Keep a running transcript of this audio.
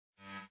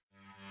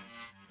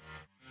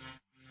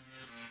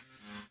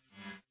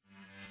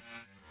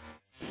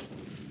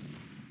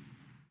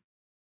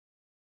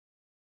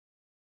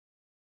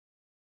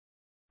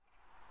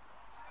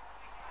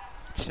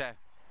Check.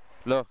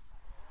 Look.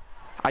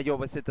 I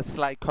always hit the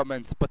sly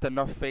comments, but they're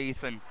not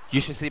phasing.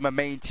 You should see my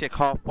main chick,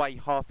 half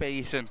white, half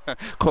Asian.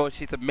 Cause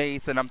she's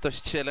amazing, I'm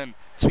just chilling.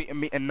 Tweeting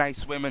me to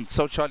nice women,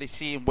 so Charlie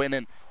Sheen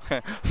winning.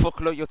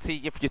 Fuck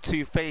loyalty if you're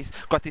two-faced.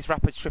 Got these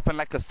rappers tripping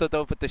like I stood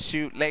over the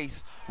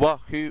shoelace. What,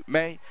 who,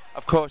 me?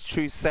 Of course,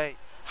 true say.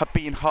 Have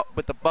been hot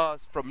with the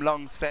bars from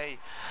long say.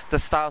 The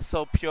style's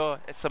so pure,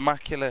 it's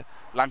immaculate.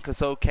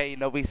 Lanca's okay,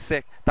 no he's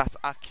sick, that's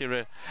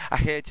accurate. I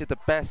heard you're the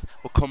best,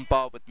 well come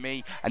bar with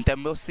me, and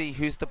then we'll see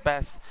who's the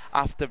best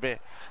after it.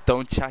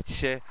 Don't chat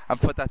shit, and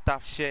for that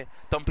daft shit,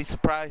 don't be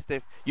surprised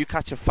if you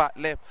catch a fat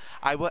lip.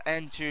 I will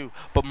end you,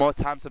 but more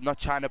times I'm not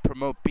trying to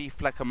promote beef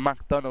like a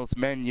McDonald's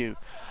menu.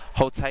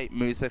 Hold tight,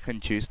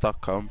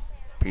 musicandjuice.com.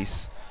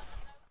 Peace.